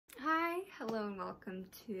welcome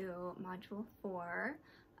to Module 4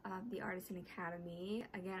 of the Artisan Academy.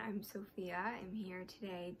 Again, I'm Sophia. I'm here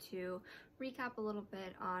today to recap a little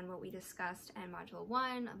bit on what we discussed in Module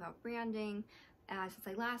 1 about branding. Since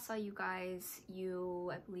I last saw you guys,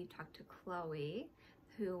 I believe, talked to Chloe,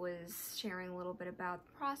 who was sharing a little bit about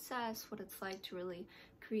the process, what it's like to really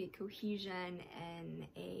create cohesion in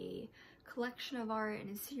a collection of art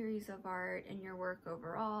and a series of art in your work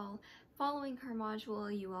overall. Following her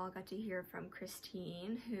module, you all got to hear from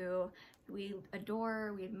Christine, who we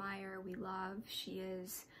adore, we admire, we love. She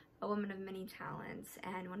is a woman of many talents,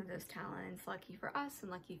 and one of those talents, lucky for us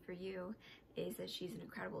and lucky for you, is that she's an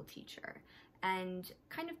incredible teacher. And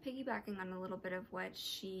kind of piggybacking on a little bit of what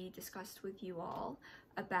she discussed with you all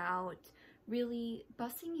about really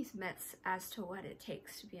busting these myths as to what it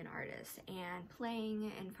takes to be an artist, and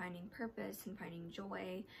playing and finding purpose and finding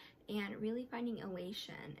joy and really finding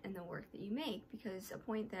elation in the work that you make. Because a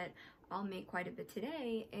point that I'll make quite a bit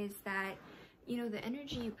today is that, you know, the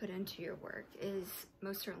energy you put into your work is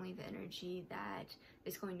most certainly the energy that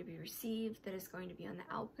is going to be received, that is going to be on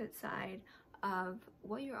the output side of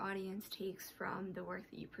what your audience takes from the work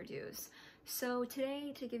that you produce. So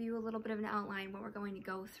today, to give you a little bit of an outline, what we're going to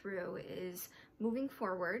go through is moving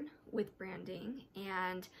forward with branding,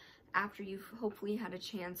 and after you've hopefully had a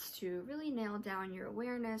chance to really nail down your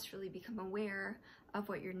awareness, really become aware of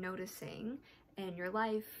what you're noticing in your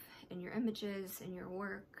life, in your images, in your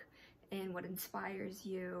work, and what inspires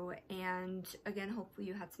you. And again, hopefully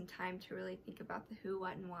you had some time to really think about the who,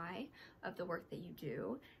 what, and why of the work that you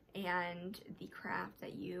do, and the craft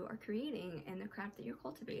that you are creating and the craft that you're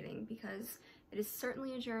cultivating, because it is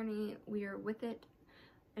certainly a journey. We are with it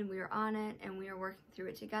and we are on it and we are working through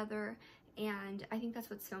it together. And I think that's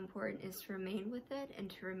what's so important, is to remain with it and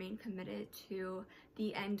to remain committed to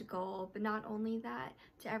the end goal, but not only that,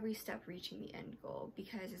 to every step reaching the end goal.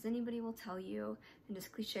 Because as anybody will tell you, and as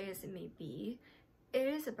cliche as it may be, it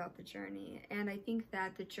is about the journey. And I think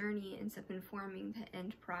that the journey ends up informing the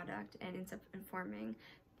end product and ends up informing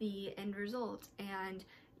the end result. And,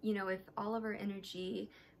 you know, if all of our energy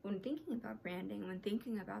when thinking about branding, when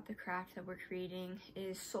thinking about the craft that we're creating,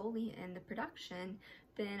 is solely in the production,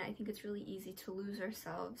 then I think it's really easy to lose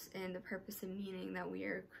ourselves in the purpose and meaning that we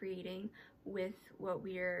are creating with what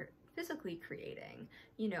we are physically creating.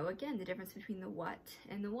 You know, again, the difference between the what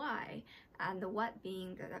and the why, and the what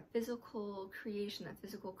being that physical creation, that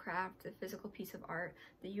physical craft, the physical piece of art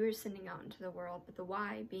that you are sending out into the world, but the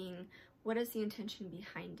why being what is the intention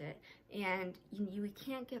behind it. And you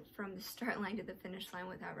can't get from the start line to the finish line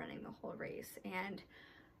without running the whole race. And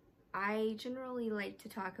I generally like to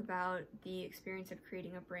talk about the experience of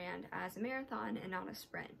creating a brand as a marathon and not a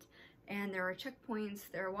sprint. And there are checkpoints,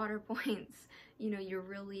 there are water points, you know,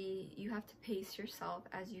 you have to pace yourself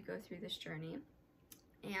as you go through this journey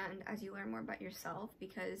and as you learn more about yourself.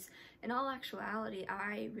 Because in all actuality,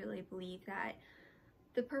 I really believe that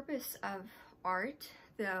the purpose of art,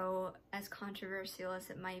 though as controversial as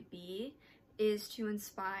it might be, is to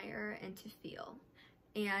inspire and to feel.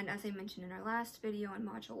 And as I mentioned in our last video in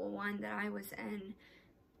Module 1 that I was in,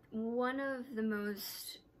 one of the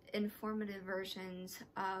most informative versions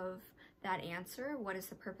of that answer, what is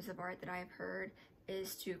the purpose of art, that I've heard,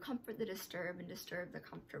 is to comfort the disturbed and disturb the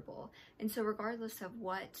comfortable. And so regardless of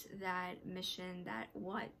what that mission, that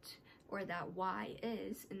what, or that why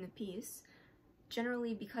is in the piece,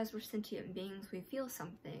 generally, because we're sentient beings, we feel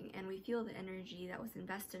something, and we feel the energy that was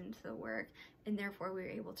invested into the work, and therefore we're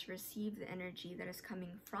able to receive the energy that is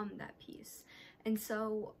coming from that piece. And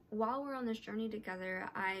so while we're on this journey together,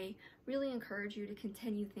 I really encourage you to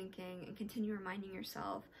continue thinking and continue reminding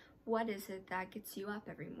yourself, what is it that gets you up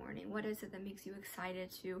every morning? What is it that makes you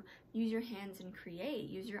excited to use your hands and create,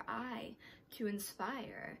 use your eye to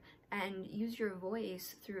inspire, and use your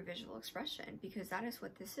voice through visual expression? Because that is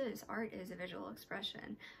what this is. Art is a visual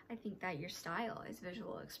expression. I think that your style is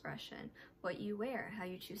visual expression. What you wear, how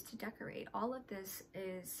you choose to decorate, all of this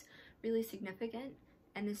is really significant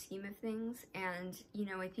in the scheme of things. And, you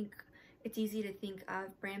know, I think it's easy to think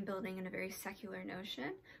of brand building in a very secular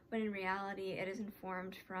notion, when in reality it is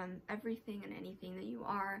informed from everything and anything that you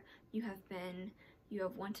are, you have been, you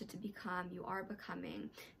have wanted to become, you are becoming.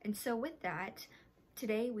 And so with that,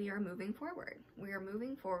 today we are moving forward. We are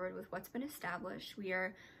moving forward with what's been established. We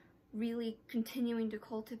are really continuing to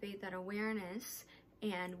cultivate that awareness,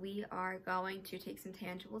 and we are going to take some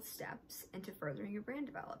tangible steps into furthering your brand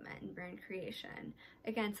development and brand creation.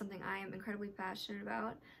 Again, something I am incredibly passionate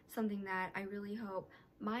about, something that I really hope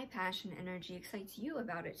my passion and energy excites you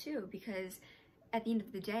about it too, because at the end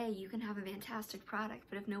of the day, you can have a fantastic product,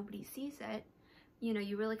 but if nobody sees it, you know,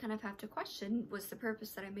 you really kind of have to question, was the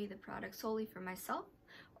purpose that I made the product solely for myself,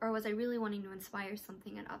 Or was I really wanting to inspire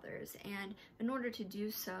something in others? And in order to do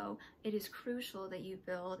so, it is crucial that you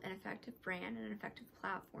build an effective brand and an effective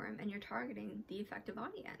platform, and you're targeting the effective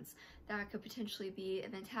audience. That could potentially be a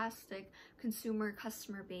fantastic consumer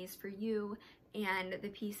customer base for you and the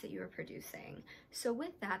piece that you are producing. So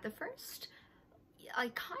with that, the first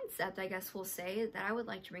concept, I guess we'll say, that I would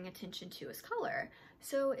like to bring attention to is color.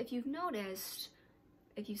 So if you've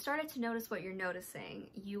started to notice what you're noticing,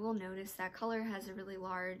 you will notice that color has a really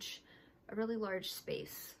large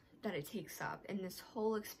space that it takes up in this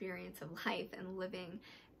whole experience of life and living.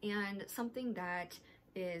 And something that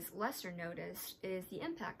is lesser noticed is the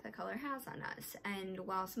impact that color has on us. And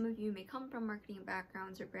while some of you may come from marketing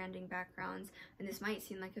backgrounds or branding backgrounds, and this might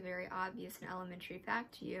seem like a very obvious and elementary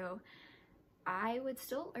fact to you, I would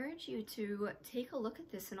still urge you to take a look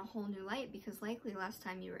at this in a whole new light, because likely last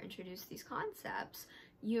time you were introduced to these concepts,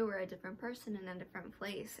 you were a different person in a different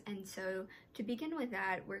place. And so to begin with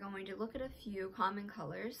that, we're going to look at a few common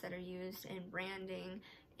colors that are used in branding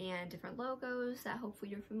and different logos that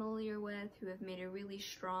hopefully you're familiar with, who have made a really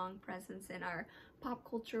strong presence in our pop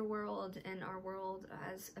culture world and our world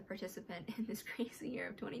as a participant in this crazy year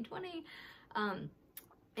of 2020,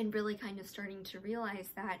 and really kind of starting to realize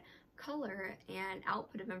that color and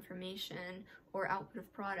output of information or output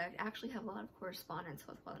of product actually have a lot of correspondence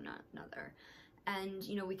with one another. And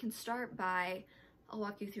we can start by, I'll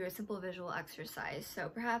walk you through a simple visual exercise. So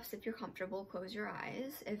perhaps if you're comfortable, close your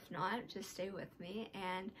eyes. If not, just stay with me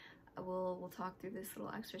and we'll talk through this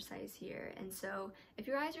little exercise here. And so if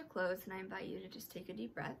your eyes are closed, then I invite you to just take a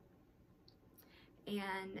deep breath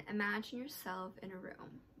and imagine yourself in a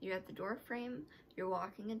room. You're at the door frame, you're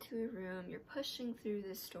walking into a room, you're pushing through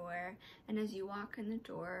this door, and as you walk in the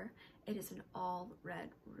door, it is an all red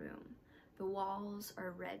room. The walls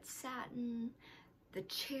are red satin, the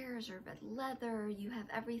chairs are red leather, you have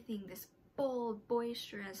everything this bold,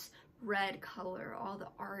 boisterous red color. All the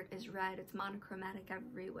art is red, it's monochromatic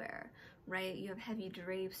everywhere, right? You have heavy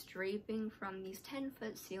drapes draping from these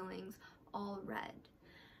 10-foot ceilings, all red.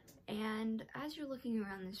 And as you're looking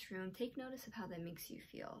around this room, take notice of how that makes you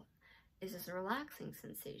feel. Is this a relaxing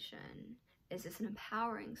sensation? Is this an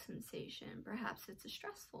empowering sensation? Perhaps it's a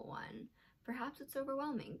stressful one. Perhaps it's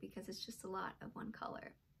overwhelming because it's just a lot of one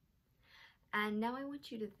color. And now I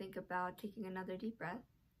want you to think about taking another deep breath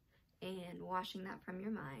and washing that from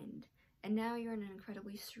your mind. And now you're in an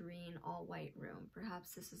incredibly serene, all-white room.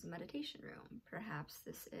 Perhaps this is a meditation room. Perhaps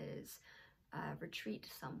this is a retreat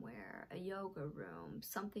somewhere, a yoga room,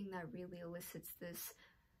 something that really elicits this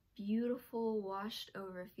beautiful, washed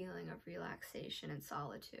over feeling of relaxation and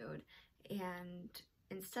solitude. And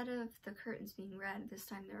instead of the curtains being red, this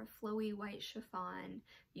time they're a flowy white chiffon.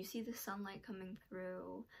 You see the sunlight coming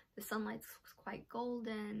through. The sunlight's quite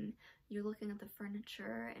golden. You're looking at the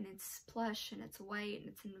furniture and it's plush and it's white and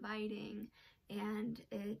it's inviting, and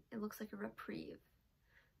it looks like a reprieve.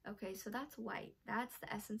 Okay, so that's white. That's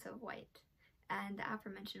the essence of white. And the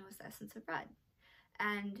aforementioned was the essence of red.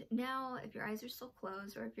 And now, if your eyes are still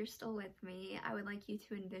closed or if you're still with me, I would like you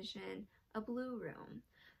to envision a blue room.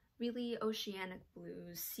 Really oceanic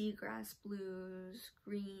blues, seagrass blues,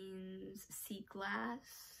 greens, sea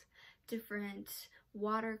glass, different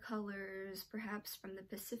watercolors, perhaps from the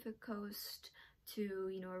Pacific coast to,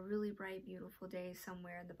 a really bright, beautiful day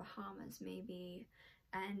somewhere in the Bahamas maybe.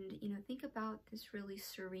 And, think about this really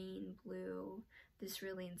serene blue, this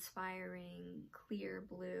really inspiring, clear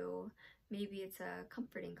blue. Maybe it's a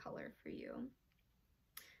comforting color for you.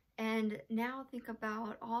 And now think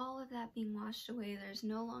about all of that being washed away. There's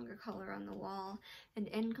no longer color on the wall, and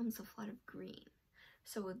in comes a flood of green.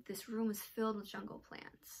 So this room is filled with jungle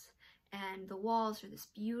plants, and the walls are this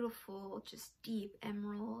beautiful, just deep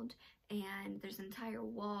emerald, and there's an entire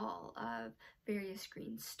wall of various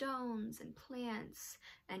green stones and plants,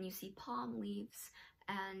 and you see palm leaves,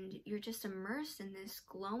 and you're just immersed in this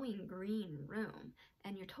glowing green room,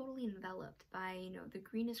 and you're totally enveloped by, the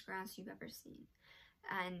greenest grass you've ever seen.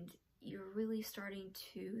 And you're really starting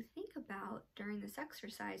to think about, during this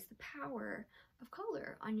exercise, the power of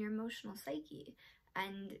color on your emotional psyche.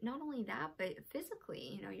 And not only that, but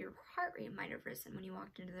physically, your heart rate might have risen when you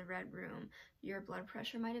walked into the red room. Your blood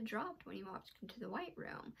pressure might have dropped when you walked into the white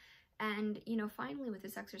room. And, finally, with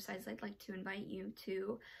this exercise, I'd like to invite you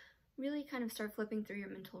to really kind of start flipping through your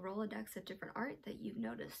mental Rolodex of different art that you've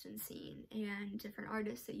noticed and seen, and different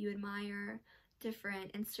artists that you admire,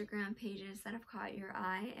 different Instagram pages that have caught your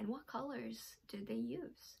eye, and what colors did they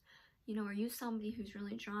use? Are you somebody who's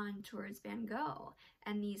really drawn towards Van Gogh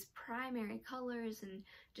and these primary colors and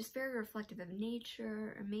just very reflective of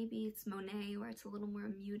nature? Or maybe it's Monet, where it's a little more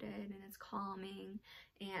muted and it's calming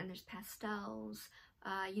and there's pastels,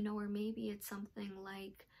 or maybe it's something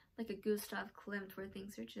like like a Gustav Klimt where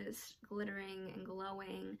things are just glittering and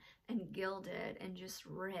glowing and gilded and just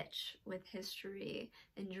rich with history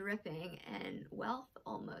and dripping and wealth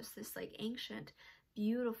almost, this like ancient,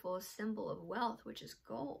 beautiful symbol of wealth, which is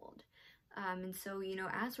gold. And so, you know,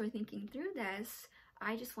 as we're thinking through this,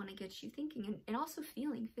 I just want to get you thinking and also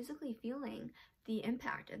feeling, physically feeling the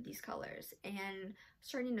impact of these colors and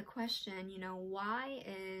starting to question, you know, why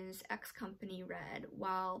is X company red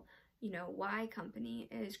while, you know, Y company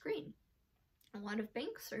is green? A lot of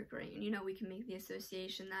banks are green. You know, we can make the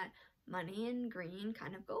association that money and green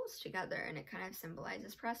kind of goes together and it kind of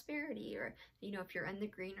symbolizes prosperity, or, you know, if you're in the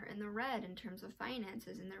green or in the red in terms of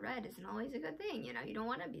finances, and the red isn't always a good thing. You know, you don't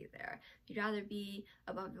want to be there. You'd rather be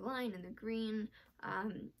above the line in the green.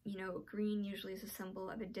 You know, green usually is a symbol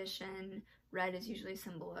of addition. Red is usually a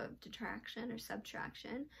symbol of detraction or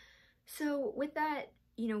subtraction. So with that,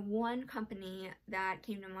 you know, one company that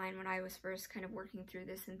came to mind when I was first kind of working through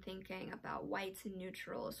this and thinking about whites and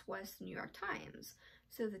neutrals was the New York Times.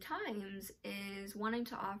 So the Times is wanting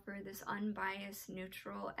to offer this unbiased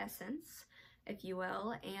neutral essence, if you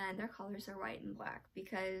will, and their colors are white and black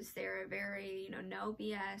because they're very, you know, no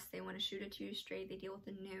BS. They want to shoot it to you straight. They deal with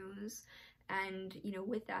the news. And, you know,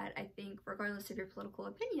 with that, I think regardless of your political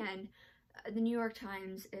opinion, the New York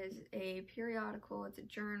Times is a periodical, it's a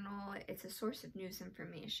journal, it's a source of news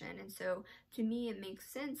information. And so to me, it makes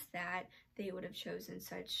sense that they would have chosen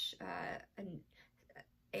such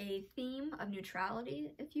a theme of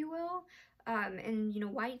neutrality, if you will. And, you know,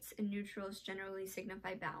 whites and neutrals generally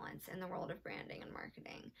signify balance in the world of branding and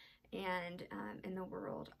marketing and in the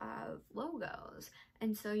world of logos.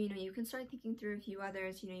 And so, you know, you can start thinking through a few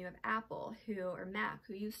others. You know, you have Apple or Mac,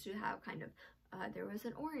 who used to have kind of there was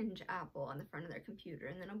an orange apple on the front of their computer,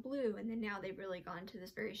 and then a blue, and then now they've really gone to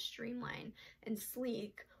this very streamlined and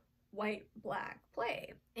sleek white-black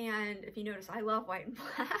play. And if you notice, I love white and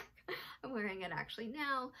black. I'm wearing it actually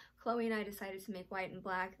now. Chloe and I decided to make white and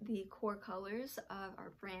black the core colors of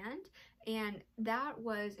our brand, and that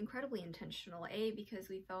was incredibly intentional, because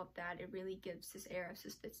we felt that it really gives this air of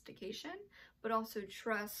sophistication, but also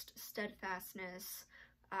trust, steadfastness,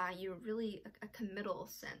 really a committal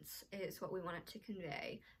sense is what we wanted to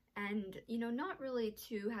convey. And, you know, not really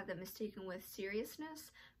to have that mistaken with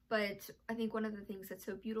seriousness, but I think one of the things that's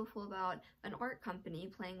so beautiful about an art company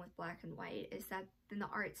playing with black and white is that then the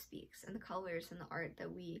art speaks, and the colors and the art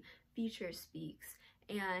that we feature speaks,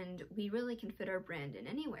 and we really can fit our brand in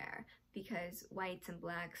anywhere because whites and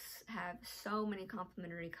blacks have so many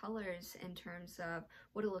complementary colors in terms of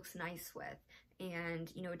what it looks nice with.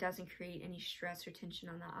 And, you know, it doesn't create any stress or tension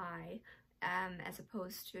on the eye, as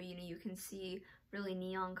opposed to, you know, you can see really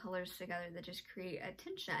neon colors together that just create a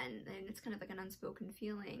tension, and it's kind of like an unspoken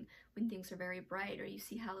feeling when things are very bright, or you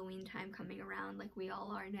see Halloween time coming around like we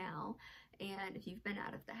all are now. And if you've been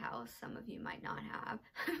out of the house, some of you might not have,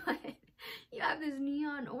 but you have this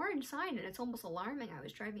neon orange sign, and it's almost alarming. I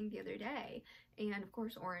was driving the other day, and of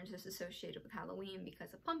course orange is associated with Halloween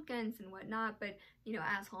because of pumpkins and whatnot, but, you know,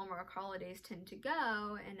 as Hallmark holidays tend to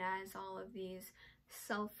go, and as all of these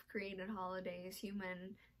self-created holidays,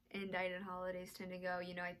 human-indicted holidays tend to go,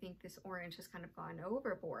 you know, I think this orange has kind of gone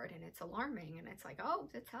overboard, and it's alarming, and it's like, oh,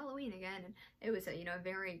 it's Halloween again. And it was a, you know, a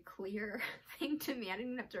very clear thing to me. I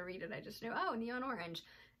didn't even have to read it. I just knew, oh, neon orange,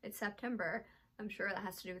 it's September. I'm sure that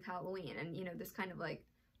has to do with Halloween. And, you know, this kind of like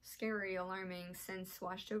scary, alarming sense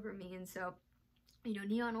washed over me. And so, you know,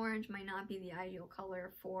 neon orange might not be the ideal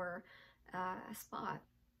color for a spot.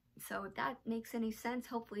 So if that makes any sense,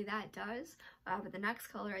 hopefully that does. But the next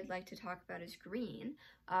color I'd like to talk about is green,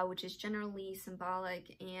 which is generally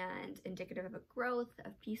symbolic and indicative of a growth,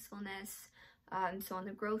 of peacefulness. So on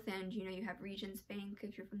the growth end, you know, you have Regions Bank,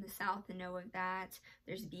 if you're from the South and know of that.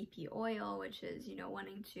 There's BP Oil, which is, you know,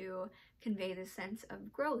 wanting to convey the sense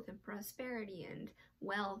of growth and prosperity and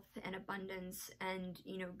wealth and abundance. And,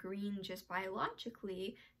 you know, green just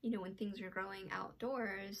biologically, you know, when things are growing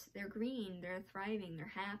outdoors, they're green, they're thriving,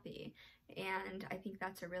 they're happy. And I think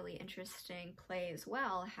that's a really interesting play as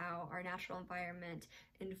well, how our natural environment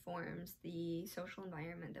informs the social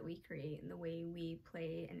environment that we create and the way we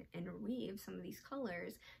play and interweave some of these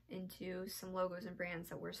colors into some logos and brands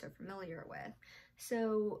that we're so familiar with.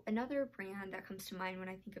 So another brand that comes to mind when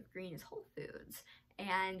I think of green is Whole Foods.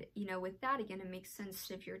 And, you know, with that, again, it makes sense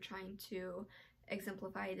if you're trying to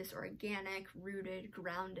exemplify this organic, rooted,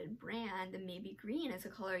 grounded brand, then maybe green is a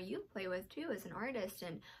color you play with too as an artist.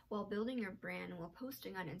 And while building your brand, while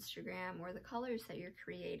posting on Instagram, or the colors that you're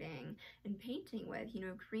creating and painting with, you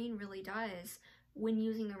know, green really does, when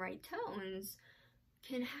using the right tones,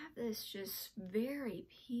 can have this just very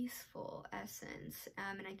peaceful essence.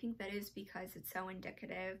 And I think that is because it's so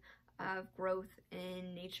indicative of growth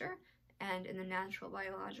in nature and in the natural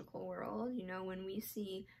biological world. You know, when we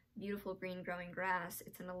see beautiful green growing grass,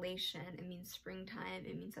 it's an elation. It means springtime.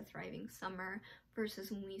 It means a thriving summer,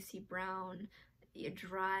 versus when we see brown,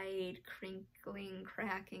 dried, crinkling,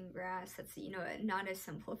 cracking grass, that's, you know, not a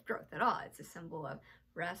symbol of growth at all. It's a symbol of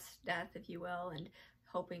rest, death, if you will, and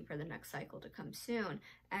hoping for the next cycle to come soon.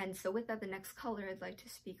 And so with that, the next color I'd like to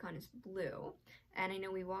speak on is blue. And I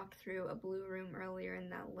know we walked through a blue room earlier in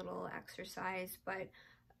that little exercise, but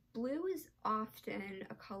blue is often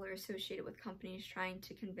a color associated with companies trying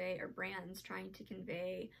to convey, or brands trying to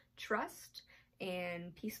convey, trust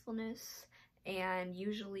and peacefulness, and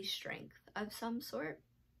usually strength of some sort.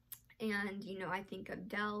 And, you know, I think of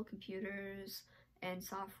Dell computers and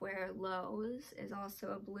software. Lowe's is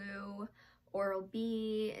also a blue.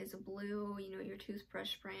 Oral-B is a blue, you know, your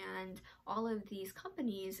toothbrush brand. All of these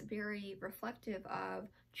companies, very reflective of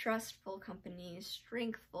trustful companies,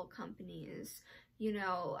 strengthful companies. You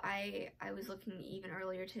know, I was looking even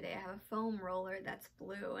earlier today, I have a foam roller that's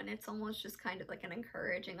blue, and it's almost just kind of like an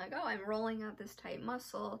encouraging, like, oh, I'm rolling out this tight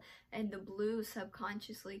muscle, and the blue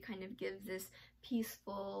subconsciously kind of gives this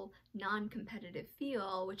peaceful, non-competitive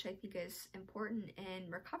feel, which I think is important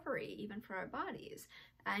in recovery, even for our bodies.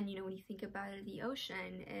 And, you know, when you think about it, the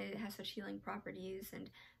ocean, it has such healing properties, and,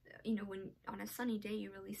 you know, when on a sunny day,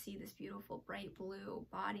 you really see this beautiful, bright blue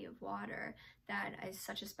body of water that is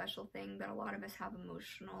such a special thing that a lot of us have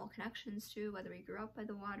emotional connections to, whether we grew up by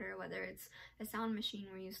the water, whether it's a sound machine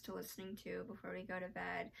we're used to listening to before we go to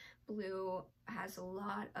bed. Blue has a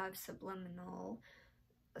lot of subliminal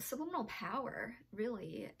power,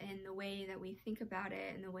 really, in the way that we think about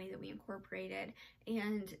it and the way that we incorporate it.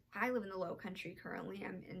 And I live in the Low Country currently.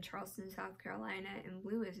 I'm in Charleston, South Carolina, and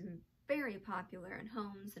blue is very popular in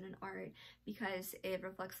homes and in art because it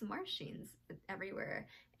reflects the marsh scenes everywhere.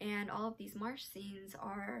 And all of these marsh scenes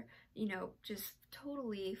are, you know, just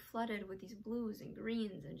totally flooded with these blues and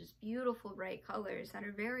greens and just beautiful bright colors that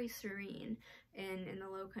are very serene in the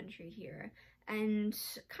Low Country here. And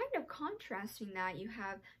kind of contrasting that, you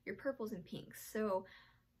have your purples and pinks. So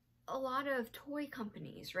a lot of toy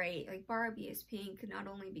companies, right? Like Barbie is pink, not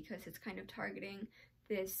only because it's kind of targeting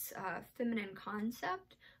this feminine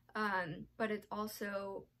concept, but it's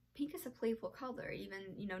also, pink is a playful color, even,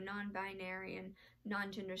 you know, non-binary and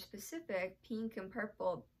non-gender specific. Pink and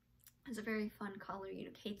purple is a very fun color. You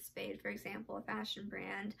know, Kate Spade, for example, a fashion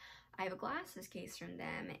brand, I have a glasses case from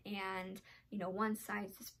them, and, you know, one side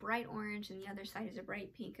is this bright orange and the other side is a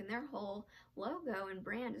bright pink, and their whole logo and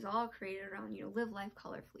brand is all created around, you know, live life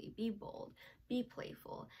colorfully, be bold, be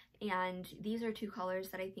playful. And these are two colors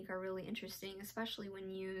that I think are really interesting, especially when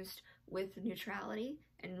used with neutrality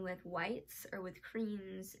and with whites or with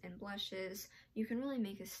creams and blushes. You can really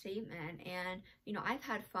make a statement. And, you know, I've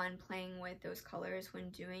had fun playing with those colors when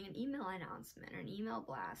doing an email announcement or an email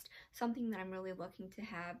blast, something that I'm really looking to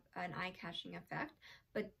have an eye-catching effect,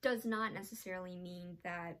 but does not necessarily mean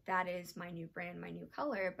that that is my new brand, my new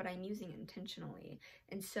color, but I'm using it intentionally.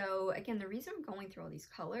 And so, again, the reason I'm going through all these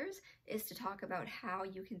colors is to talk about how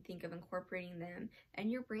you can think of incorporating them in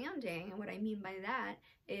your branding. And what I mean by that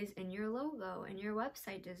is in your logo, in your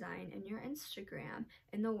website design, in your Instagram,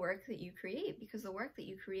 in the work that you create, because the work that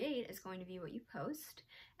you create is going to be what you post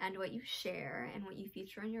and what you share and what you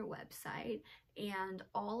feature on your website. And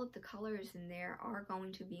all of the colors in there are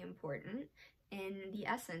going to be important in the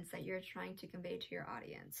essence that you're trying to convey to your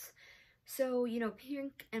audience. So, you know,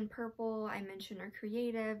 pink and purple, I mentioned, are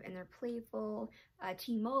creative and they're playful.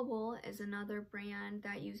 T-Mobile is another brand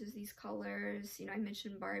that uses these colors. You know, I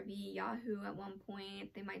mentioned Barbie, Yahoo at one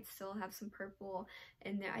point. They might still have some purple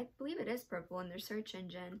in there. I believe it is purple in their search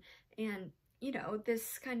engine. And, you know,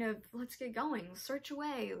 this kind of, let's get going, search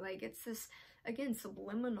away. Like, it's this, again,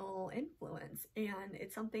 subliminal influence. And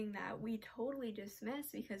it's something that we totally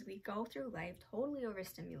dismiss because we go through life totally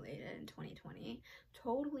overstimulated in 2020,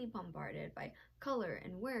 totally bombarded by color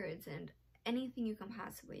and words and anything you can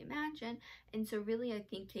possibly imagine. And so really, I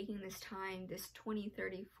think taking this time, this 20,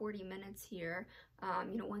 30, 40 minutes here,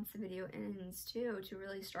 you know, once the video ends too, to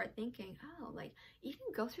really start thinking, oh, like, even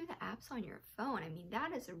go through the apps on your phone. I mean,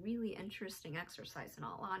 that is a really interesting exercise, in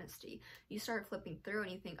all honesty. You start flipping through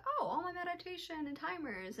and you think, oh, all my meditation and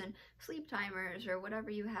timers and sleep timers or whatever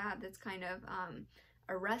you have that's kind of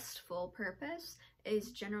a restful purpose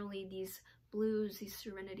is generally these blues, these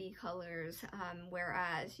serenity colors,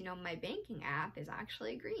 whereas, you know, my banking app is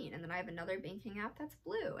actually green, and then I have another banking app that's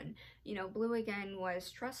blue. And, you know, blue again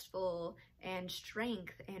was trustful and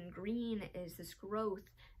strength, and green is this growth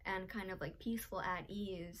and kind of like peaceful, at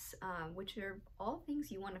ease, which are all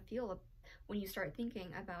things you want to feel when you start thinking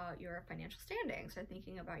about your financial standing, start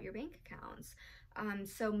thinking about your bank accounts.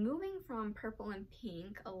 So moving from purple and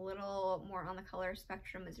pink, a little more on the color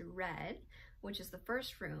spectrum is red, which is the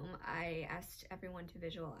first room I asked everyone to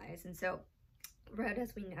visualize. And so red,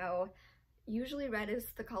 as we know, usually red is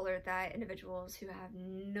the color that individuals who have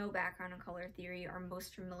no background in color theory are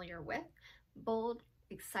most familiar with. Bold,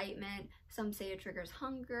 excitement, some say it triggers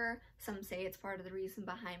hunger, some say it's part of the reason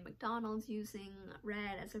behind McDonald's using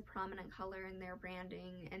red as a prominent color in their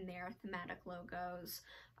branding and their thematic logos.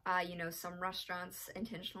 You know, some restaurants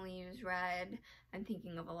intentionally use red. I'm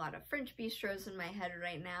thinking of a lot of French bistros in my head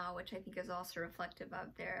right now, which I think is also reflective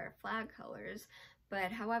of their flag colors.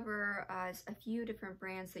 But however, a few different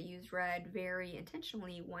brands that use red very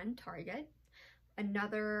intentionally. One, Target.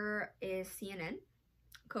 Another is CNN,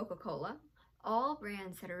 Coca-Cola. All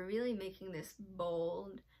brands that are really making this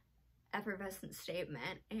bold, effervescent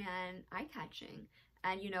statement and eye-catching.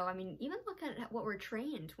 And, you know, I mean, even look at what we're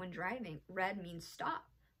trained when driving. Red means stop.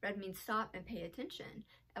 Red means stop and pay attention.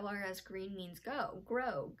 Whereas green means go,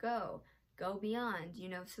 grow, go beyond, you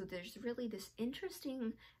know. So there's really this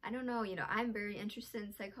interesting, I don't know, you know, I'm very interested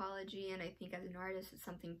in psychology, and I think as an artist it's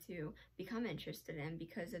something to become interested in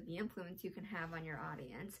because of the influence you can have on your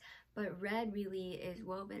audience. But red really is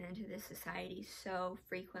woven into this society so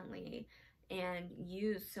frequently and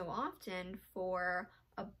used so often for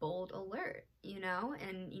a bold alert, you know.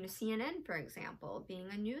 And, you know, CNN, for example, being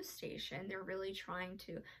a news station, they're really trying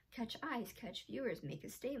to catch eyes, catch viewers, make a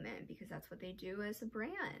statement, because that's what they do as a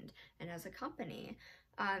brand and as a company.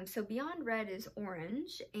 So beyond red is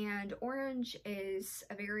orange, and orange is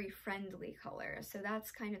a very friendly color. So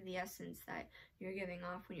that's kind of the essence that you're giving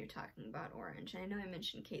off when you're talking about orange. And I know I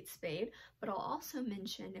mentioned Kate Spade, but I'll also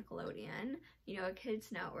mention Nickelodeon, you know, a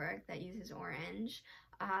kids network that uses orange.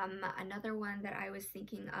 Another one that I was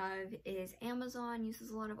thinking of is Amazon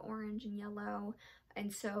uses a lot of orange and yellow.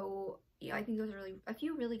 And so, you know, I think those are really a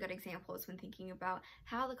few really good examples when thinking about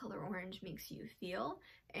how the color orange makes you feel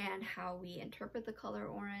and how we interpret the color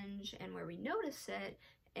orange and where we notice it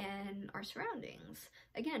in our surroundings.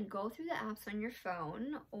 Again, go through the apps on your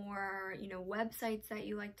phone or, you know, websites that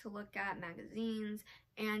you like to look at, magazines,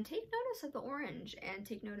 and take notice of the orange and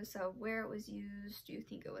take notice of where it was used. Do you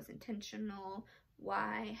think it was intentional?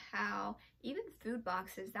 Why? How? Even food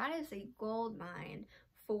boxes, that is a gold mine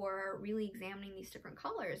for really examining these different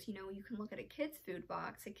colors. You know, you can look at a kid's food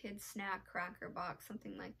box, a kid's snack cracker box,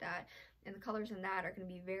 something like that, and the colors in that are going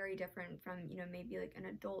to be very different from, you know, maybe like an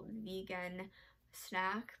adult vegan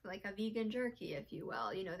snack, like a vegan jerky, if you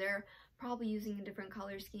will. You know, they're probably using a different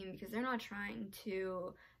color scheme because they're not trying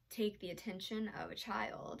to take the attention of a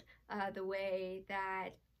child the way that,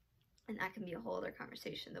 and that can be a whole other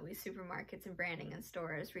conversation, the way supermarkets and branding and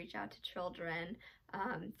stores reach out to children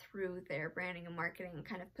through their branding and marketing and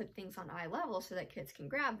kind of put things on eye level so that kids can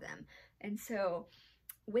grab them. And so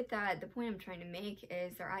with that, the point I'm trying to make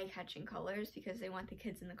is they're eye-catching colors because they want the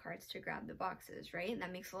kids in the carts to grab the boxes, right? And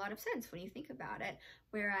that makes a lot of sense when you think about it.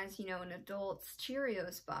 Whereas, you know, an adult's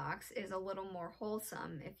Cheerios box is a little more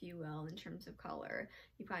wholesome, if you will, in terms of color.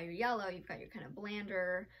 You've got your yellow, you've got your kind of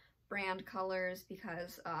blander brand colors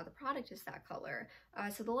because the product is that color.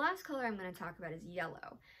 So the last color I'm going to talk about is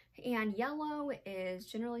yellow. And yellow is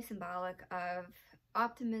generally symbolic of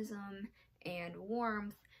optimism and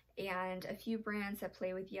warmth, and a few brands that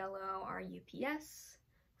play with yellow are UPS,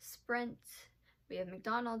 Sprint, we have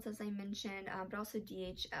McDonald's, as I mentioned, but also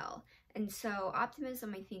DHL. And so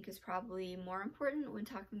optimism, I think, is probably more important when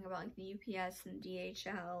talking about like the UPS and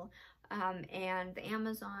DHL and the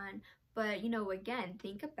Amazon. But, you know, again,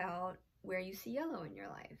 think about where you see yellow in your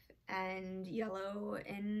life. And yellow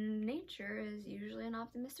in nature is usually an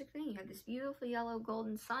optimistic thing. You have this beautiful yellow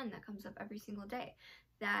golden sun that comes up every single day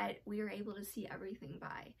that we are able to see everything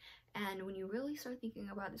by. And when you really start thinking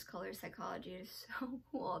about this color psychology, it is so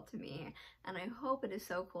cool to me. And I hope it is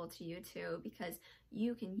so cool to you too, because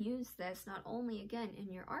you can use this not only, again,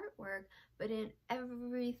 in your artwork, but in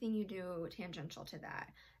everything you do tangential to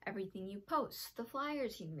that. Everything you post, the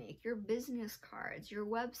flyers you make, your business cards, your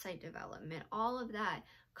website development, all of that.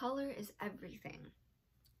 Color is everything.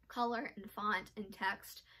 Color and font and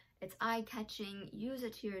text, it's eye-catching, use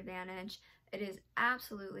it to your advantage. It is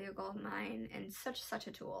absolutely a gold mine and such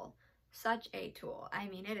a tool. Such a tool. I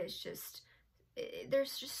mean, it is just,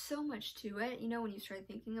 there's just so much to it. You know, when you start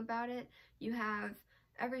thinking about it, you have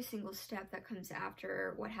every single step that comes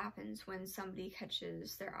after what happens when somebody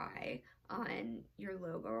catches their eye on your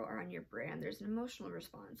logo or on your brand. There's an emotional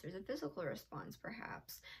response, there's a physical response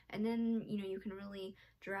perhaps, and then, you know, you can really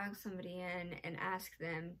drag somebody in and ask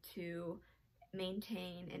them to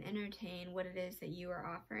maintain and entertain what it is that you are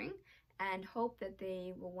offering. and hope that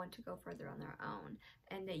they will want to go further on their own,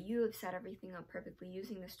 and that you have set everything up perfectly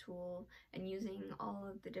using this tool and using all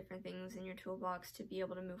of the different things in your toolbox to be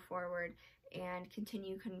able to move forward and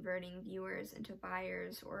continue converting viewers into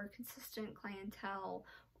buyers or consistent clientele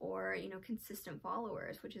or, you know, consistent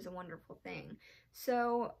followers, which is a wonderful thing.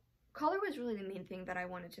 So color was really the main thing that I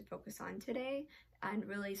wanted to focus on today and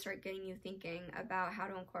really start getting you thinking about how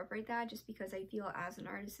to incorporate that, just because I feel as an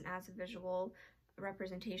artist and as a visual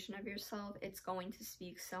representation of yourself, it's going to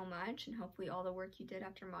speak so much, and hopefully all the work you did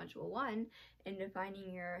after module 1 in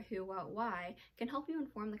defining your who, what, why can help you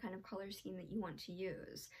inform the kind of color scheme that you want to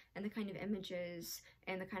use and the kind of images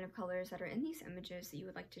and the kind of colors that are in these images that you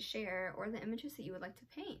would like to share, or the images that you would like to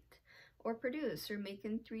paint or produce or make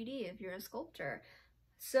in 3D if you're a sculptor.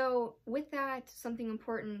 So with that, something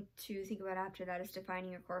important to think about after that is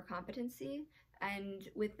defining your core competency. And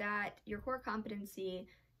with that, your core competency,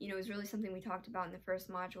 you know, is really something we talked about in the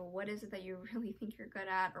first module. What is it that you really think you're good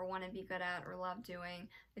at or want to be good at or love doing?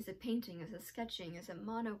 Is it painting? Is it sketching? Is it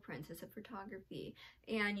monoprints? Is it photography?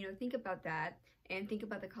 And, you know, think about that and think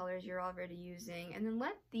about the colors you're already using, and then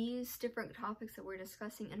let these different topics that we're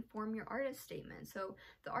discussing inform your artist statement. So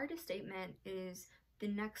the artist statement is the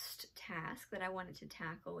next task that I wanted to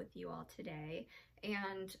tackle with you all today.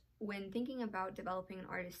 And when thinking about developing an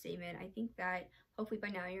artist statement, I think that hopefully by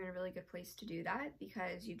now you're in a really good place to do that,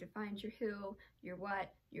 because you've defined your who, your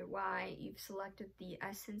what, your why, you've selected the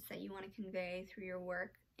essence that you want to convey through your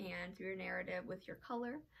work and through your narrative with your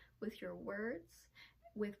color, with your words,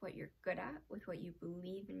 with what you're good at, with what you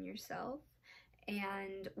believe in yourself.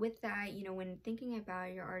 And with that, you know, when thinking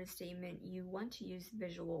about your artist statement, you want to use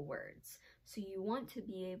visual words. So you want to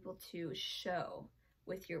be able to show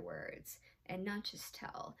with your words and not just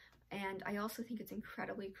tell. And I also think it's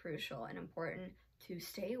incredibly crucial and important to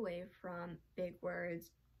stay away from big words,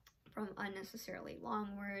 from unnecessarily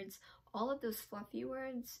long words, all of those fluffy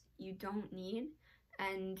words you don't need.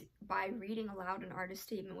 And by reading aloud an artist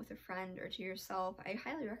statement with a friend or to yourself, I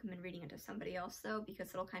highly recommend reading it to somebody else though, because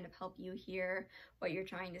it'll kind of help you hear what you're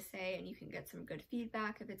trying to say, and you can get some good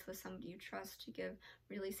feedback if it's with somebody you trust to give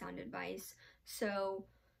really sound advice. So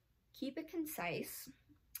keep it concise,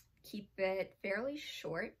 keep it fairly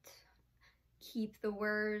short, keep the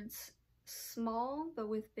words small but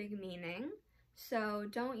with big meaning. So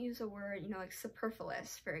don't use a word, you know, like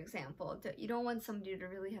superfluous, for example. You don't want somebody to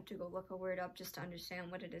really have to go look a word up just to understand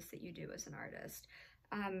what it is that you do as an artist.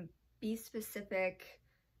 Be specific.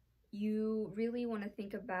 You really want to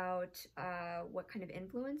think about what kind of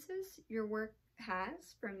influences your work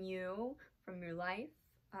has from you, from your life,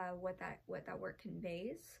 what that work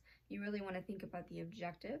conveys. You really want to think about the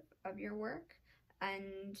objective of your work,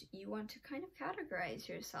 and you want to kind of categorize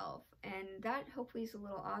yourself. And that hopefully is a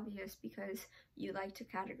little obvious because you like to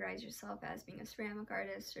categorize yourself as being a ceramic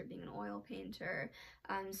artist or being an oil painter.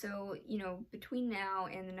 So, you know, between now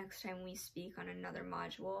and the next time we speak on another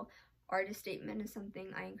module, artist statement is something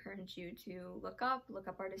I encourage you to look up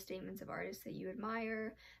artist statements of artists that you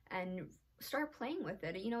admire and start playing with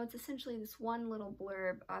it. You know, it's essentially this one little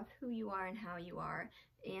blurb of who you are and how you are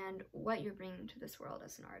and what you're bringing to this world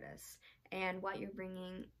as an artist. And what you're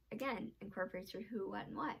bringing, again, incorporates your who, what,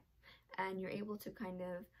 and what. And you're able to kind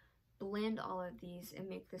of blend all of these and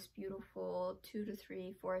make this beautiful 2 to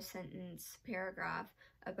 3, 4 sentence paragraph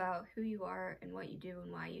about who you are and what you do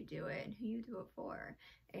and why you do it and who you do it for.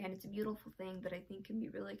 And it's a beautiful thing that I think can be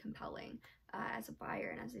really compelling as a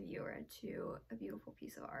buyer and as a viewer to a beautiful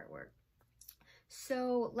piece of artwork.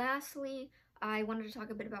 So lastly, I wanted to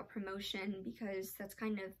talk a bit about promotion, because that's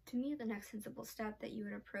kind of, to me, the next sensible step that you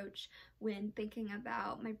would approach when thinking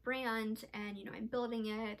about my brand. And, you know, I'm building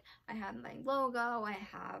it, I have my logo, I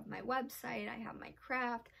have my website, I have my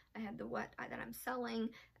craft, I have the what that I'm selling,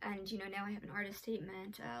 and, you know, now I have an artist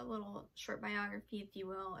statement, a little short biography, if you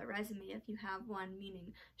will, a resume if you have one,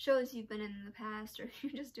 meaning shows you've been in the past, or if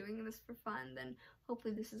you're just doing this for fun, then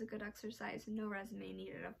hopefully this is a good exercise, and no resume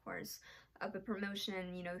needed, of course. But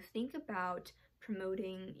promotion, you know, think about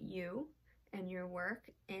promoting you and your work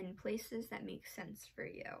in places that make sense for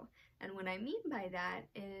you. And what I mean by that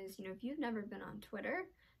is, you know, if you've never been on Twitter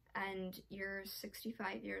and you're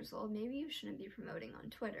 65 years old, maybe you shouldn't be promoting on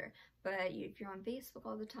Twitter. But if you're on Facebook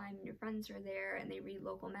all the time and your friends are there and they read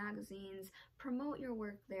local magazines, promote your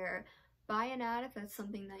work there. Buy an ad if that's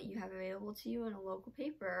something that you have available to you in a local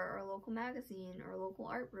paper or a local magazine or a local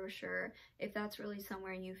art brochure, if that's really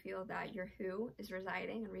somewhere you feel that your who is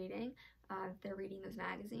residing and reading, if they're reading those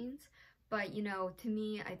magazines. But, you know, to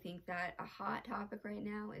me, I think that a hot topic right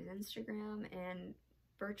now is Instagram and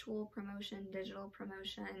virtual promotion, digital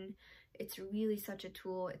promotion. It's really such a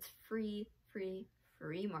tool. It's free,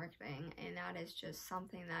 free marketing, and that is just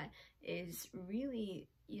something that is really,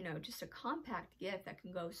 you know, just a compact gift that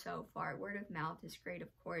can go so far. Word of mouth is great, of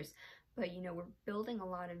course, but you know, we're building a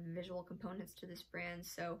lot of visual components to this brand,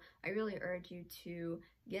 so I really urge you to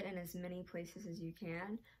get in as many places as you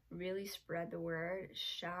can, really spread the word,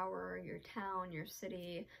 shower your town, your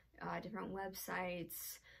city, different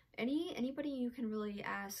websites, anybody you can really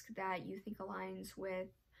ask that you think aligns with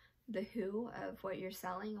the who of what you're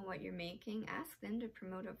selling and what you're making. Ask them to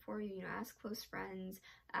promote it for you. You know, ask close friends,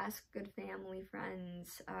 ask good family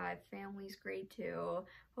friends. Family's great too.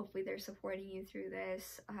 Hopefully they're supporting you through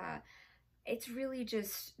this. It's really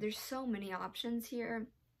just, there's so many options here,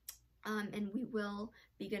 and we will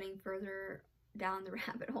be getting further down the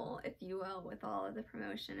rabbit hole, if you will, with all of the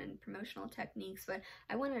promotion and promotional techniques. But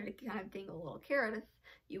I wanted to kind of dangle a little carrot,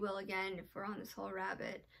 if you will, again, if we're on this whole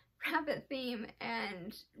rabbit theme,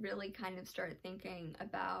 and really kind of start thinking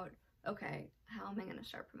about, okay, how am I going to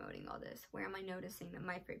start promoting all this? Where am I noticing that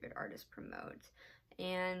my favorite artists promote?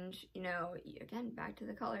 And, you know, again, back to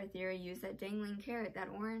the color theory, use that dangling carrot, that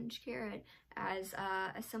orange carrot, as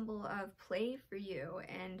a symbol of play for you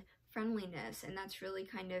and friendliness, and that's really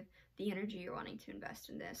kind of the energy you're wanting to invest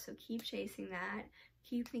in this. So keep chasing that,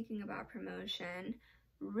 keep thinking about promotion,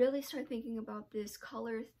 really start thinking about this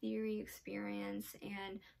color theory experience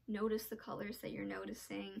and notice the colors that you're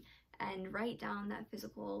noticing, and write down that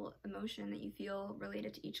physical emotion that you feel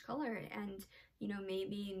related to each color. And you know,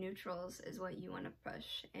 maybe neutrals is what you want to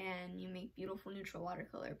push, and you make beautiful neutral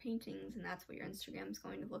watercolor paintings, and that's what your Instagram is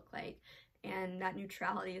going to look like, and that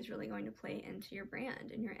neutrality is really going to play into your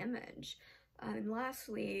brand and your image. And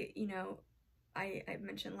lastly, you know, I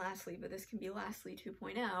mentioned lastly, but this can be lastly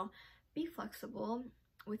 2.0, be flexible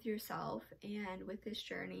with yourself and with this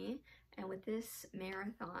journey and with this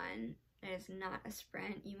marathon. It is not a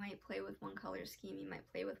sprint. You might play with one color scheme, you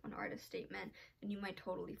might play with one artist statement, and you might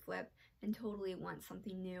totally flip and totally want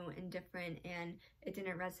something new and different, and it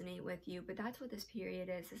didn't resonate with you. But that's what this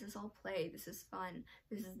period is. This is all play. This is fun.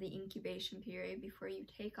 This is the incubation period before you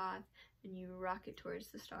take off and you rocket towards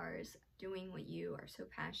the stars, doing what you are so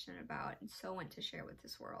passionate about and so want to share with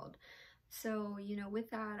this world. So, you know,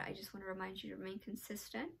 with that, I just want to remind you to remain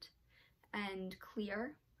consistent and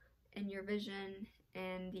clear in your vision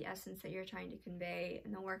and the essence that you're trying to convey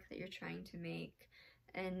and the work that you're trying to make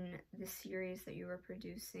and the series that you are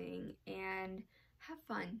producing, and have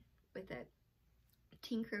fun with it.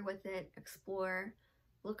 Tinker with it, explore,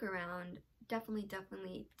 look around. Definitely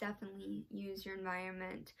use your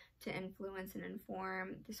environment to influence and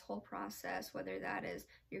inform this whole process, whether that is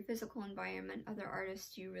your physical environment, other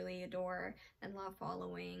artists you really adore and love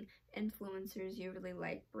following, influencers you really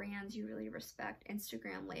like, brands you really respect,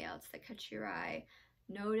 Instagram layouts that catch your eye.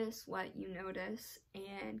 Notice what you notice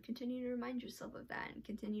and continue to remind yourself of that, and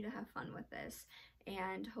continue to have fun with this.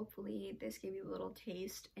 And hopefully this gave you a little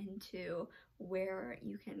taste into where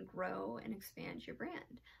you can grow and expand your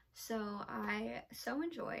brand. So I so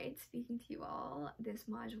enjoyed speaking to you all this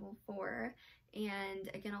module 4,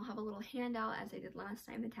 and again, I'll have a little handout as I did last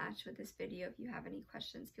time attached with this video. If you have any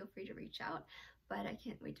questions, feel free to reach out, but I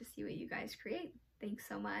can't wait to see what you guys create. Thanks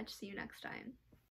so much. See you next time.